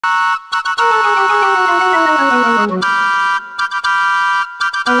Time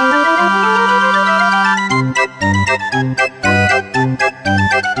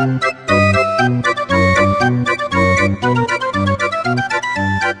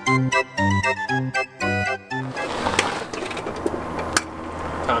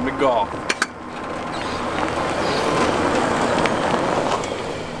to golf.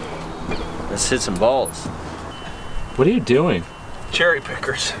 Let's hit some balls. What are you doing? Cherry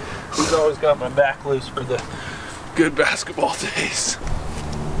pickers. Who's always got my back loose for the good basketball days?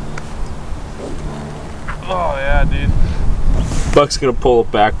 Oh yeah, dude. Buck's gonna pull a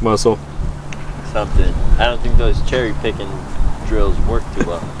back muscle. Something. I don't think those cherry picking drills work too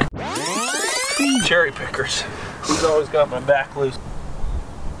well. Cherry pickers. Who's always got my back loose?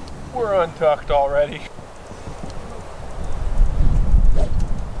 We're untucked already.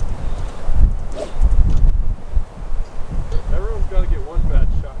 Everyone's got to get one bad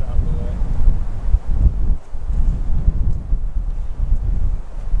shot out of the way.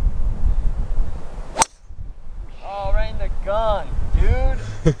 Oh, right in the gun, dude.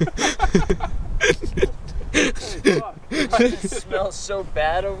 Hey, fuck. It smells so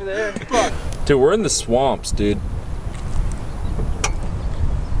bad over there. Fuck. Dude, we're in the swamps, dude.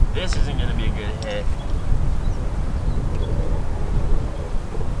 This isn't gonna be a good hit.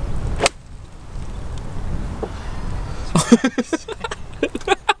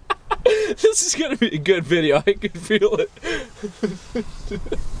 This is gonna be a good video. I can feel it.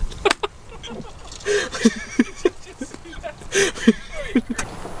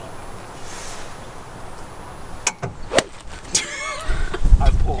 I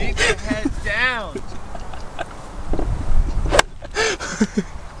pulled. Keep your head down.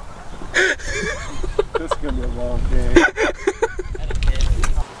 This is gonna be a long game.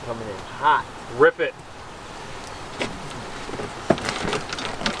 Coming in hot. Rip it.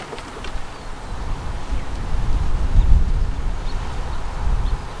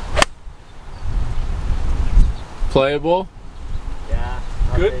 Playable. Yeah.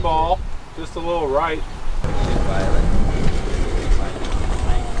 I'll Good take ball. Just a little right. it. Violet.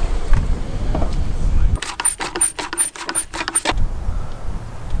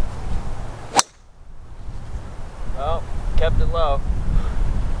 Oh, kept it low.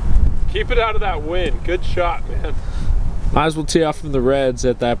 Keep it out of that wind. Good shot, man. Might as well tee off from the reds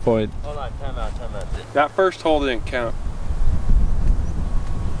at that point. Hold on, time out, time out. That first hole didn't count.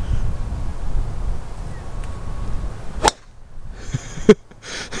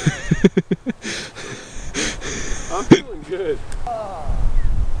 I'm feeling good.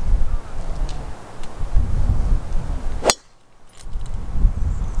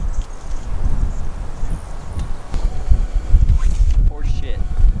 Poor shit.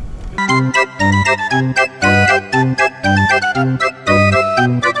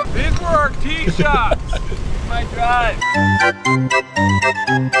 These were our tee shots. My drive.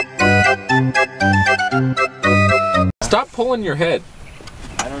 Stop pulling your head.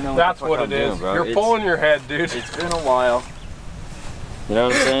 I don't know That's what what the it fuck I'm is. doing, bro. You're pulling your head, dude. It's been a while. You know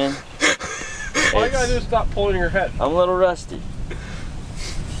what I'm saying? All you gotta do is stop pulling your head. I'm a little rusty.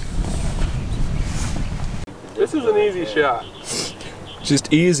 This is an easy shot.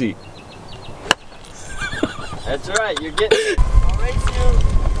 Just easy. That's right, you're getting it. I'll race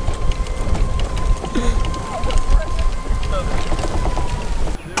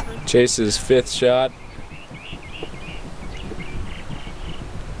you. Chase's 5th shot.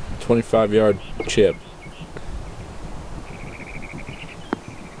 25-yard chip.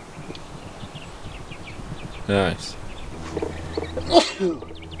 Nice.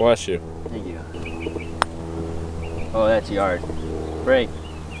 Bless you. Thank you. Oh, that's yard. Break.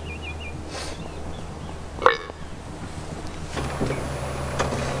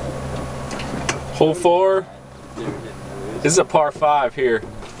 Hole 4. This is a par 5 here.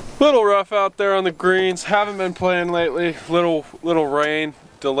 Little rough out there on the greens. Haven't been playing lately. Little rain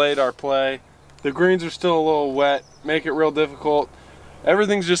delayed our play. The greens are still a little wet. Make it real difficult.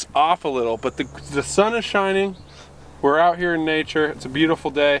 Everything's just off a little, but the sun is shining. We're out here in nature. It's a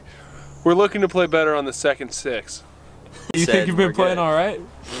beautiful day. We're looking to play better on the second 6. You think you've been playing all right?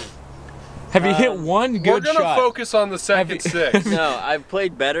 Have you hit one good shot? We're gonna focus on the second 6. No, I've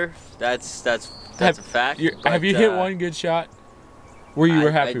played better. That's a fact. Have you hit one good shot where you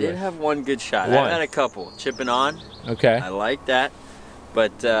were happy with? I did have one good shot. One. I've had a couple. Chipping on. Okay. I like that.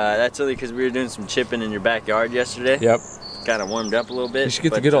 But that's only because we were doing some chipping in your backyard yesterday. Yep. Kind of warmed up a little bit. You should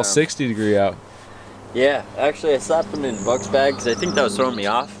get the good old 60-degree out. Yeah, actually I slapped them in Buck's bag because I think that was throwing me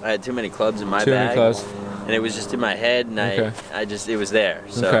off. I had too many clubs in my bag. Too many clubs. And it was just in my head, and it was there.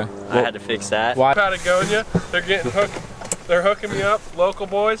 So Okay. I had to fix that. Why? Patagonia, they're getting hooked. They're hooking me up, local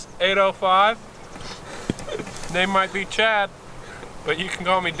boys, 805. Name might be Chad, but you can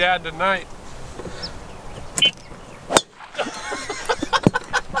call me Dad tonight.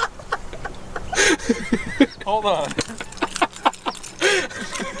 Hold on.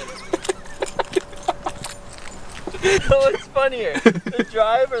 What's funnier, the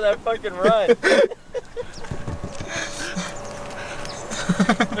drive or that fucking run?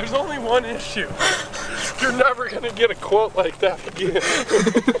 There's only one issue. You're never gonna get a quote like that again.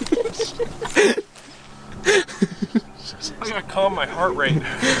 I gotta calm my heart rate.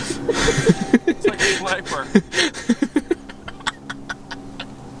 It's like a sniper.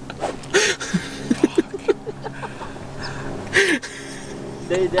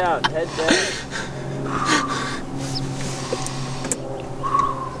 Stay down, head down.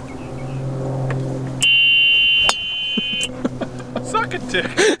 Suck a dick.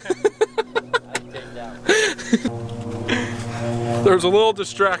 I take down. There's a little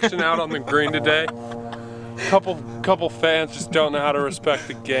distraction out on the green today. Couple fans just don't know how to respect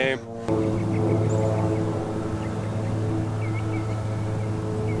the game.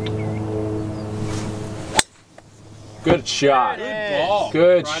 Good shot. Good ball.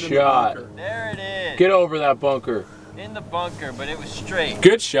 Good Right in the shot. bunker. There it is. Get over that bunker. In the bunker, but it was straight.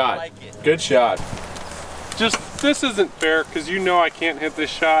 Good shot. I like it. Good shot. Just, this isn't fair because you know I can't hit this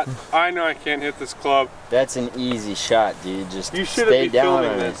shot. I know I can't hit this club. That's an easy shot, dude. Just You shouldn't stay be down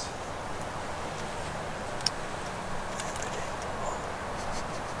filming on this. it.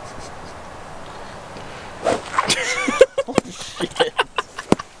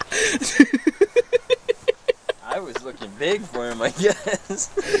 I was looking big for him, I guess.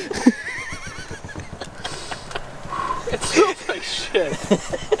 It smells like shit.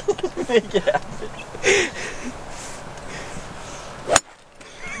 Make it happen.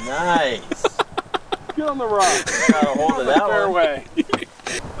 Nice. Get on the rock. Got a hold of that one. Fairway.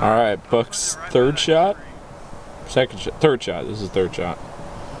 All right, Buck's third shot. Second shot. Third shot. This is third shot.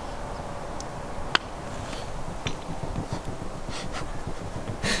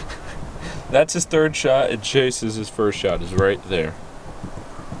 That's his third shot, and Chase's his first shot is right there.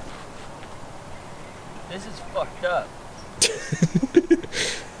 This is fucked up.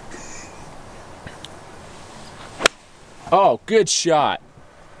 Oh, good shot.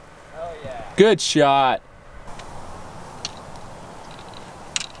 Oh yeah. Good shot.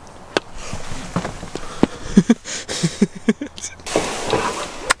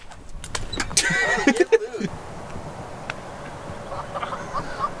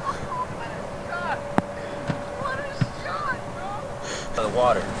 The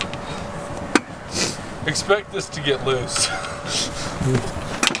water. Expect this to get loose.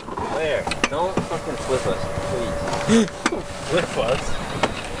 Where? Don't fucking flip us, please. Flip us.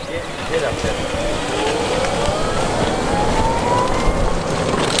 Get up there.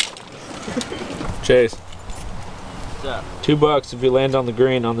 Chase, What's up? $2 if you land on the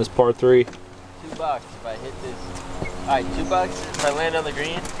green on this par 3. $2 if I hit this. Alright, $2 if I land on the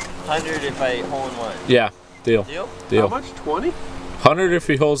green. 100 if I hole in one. Yeah, deal. Deal? Deal. How much? 20? 100 if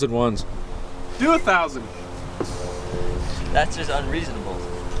he holes in ones. Do 1,000. That's just unreasonable.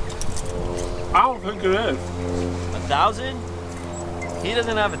 I don't think it is. 1,000? He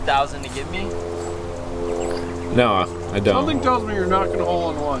doesn't have 1,000 to give me. No, I don't. Something tells me you're not going to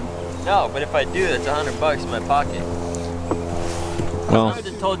hole in one. No, but if I do, that's $100 in my pocket. I Well, would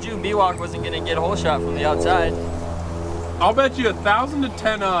have told you B-Walk wasn't gonna get a hole shot from the outside. I'll bet you 1,000 to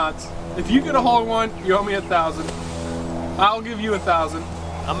 10 odds. If you get a hole in one, you owe me 1,000. I'll give you 1,000.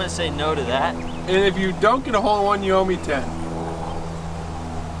 I'm gonna say no to that. And if you don't get a hole in one, you owe me 10.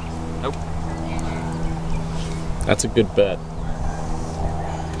 Nope. that's a good bet.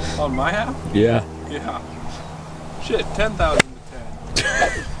 On my half? Yeah. Yeah. Shit, 10,000 to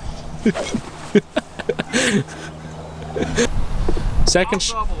 10.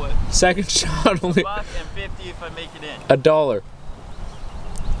 Second, I'll double it. second shot only $1 and 50 if I make it in. $1.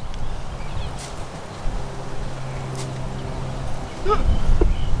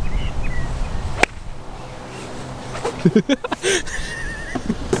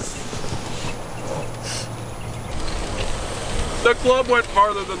 The club went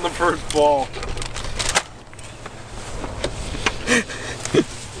farther than the first ball.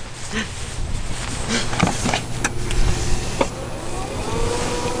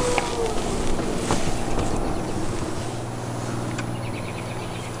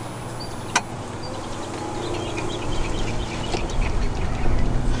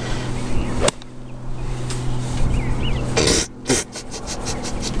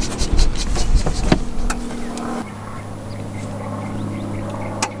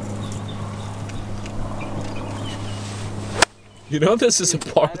 You know this is a I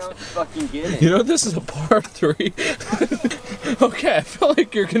par. don't fucking get it. You know this is a par 3. Okay, I feel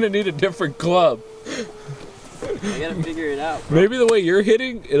like you're gonna need a different club. I gotta figure it out, bro. Maybe the way you're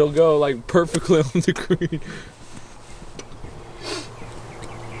hitting, it'll go like perfectly on the green.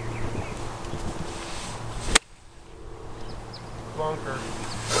 Bunker.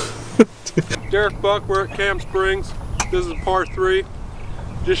 Derek Buck, we're at Camp Springs. This is a par 3.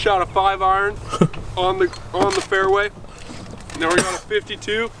 Just shot a 5-iron on the fairway. Now we got a 52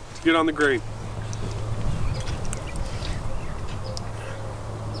 to get on the green.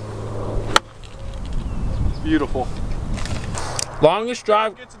 Beautiful. Longest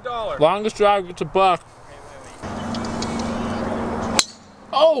drive Gets $1. Longest drive gets $1.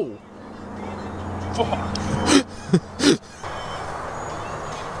 Oh!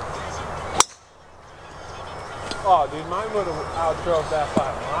 Oh, dude, mine would have outdrove that 5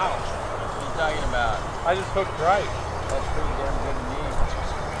 miles. What are you talking about? I just hooked right. That's pretty damn good to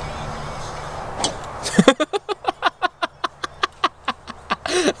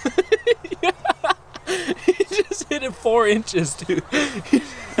me. He just hit it 4 inches, dude.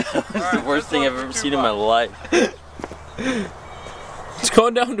 That's the worst thing I've ever seen in my life. It's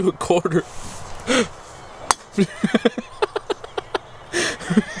going down to a quarter.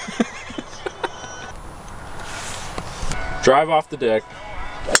 Drive off the deck.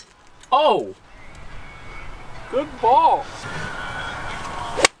 Oh! Good ball.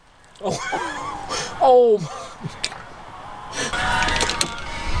 Oh!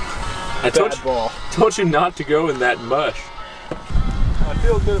 I Ball. told you not to go in that mush. I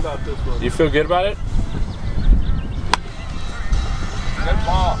feel good about this one. You feel good about it? Good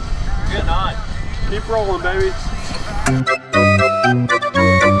ball. Good on. Keep rolling, baby.